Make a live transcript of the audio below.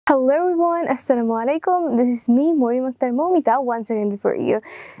Hello everyone, Assalamualaikum. This is me, Moumita, once again before you.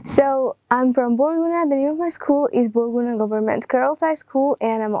 So, I'm from Bogura. The name of my school is Bogura Government Girls High School,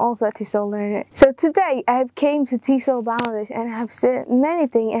 and I'm also a Tesol learner. So today, I came to Tesol, Bangladesh, and I have seen many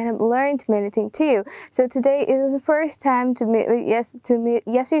things and have learned many things too. So today is the first time to meet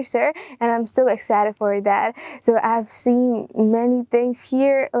Yasir sir, and I'm so excited for that. So I've seen many things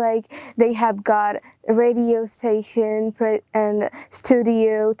here, like they have got a radio station and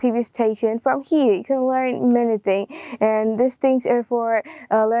studio, TV station. From here you can learn many things, and these things are for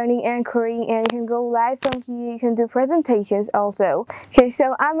learning anchoring, and you can go live from here. You can do presentations also. Okay,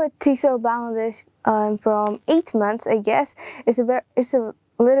 so I'm at Tesol, Bangladesh from 8 months, I guess. It's a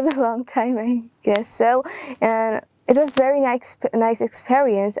little bit long time, I guess so, and it was very nice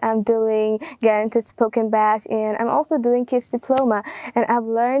experience. I'm doing guaranteed spoken batch, and I'm also doing kids diploma, and I've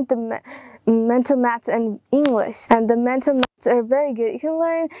learned the mental maths and English, and the mental maths are very good. You can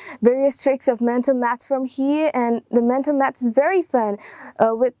learn various tricks of mental maths from here, and the mental maths is very fun.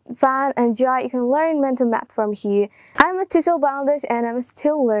 With fun and joy, you can learn mental math from here. I'm at Tesol, Bangladesh, and I'm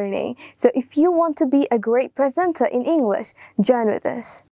still learning. So if you want to be a great presenter in English, join with us.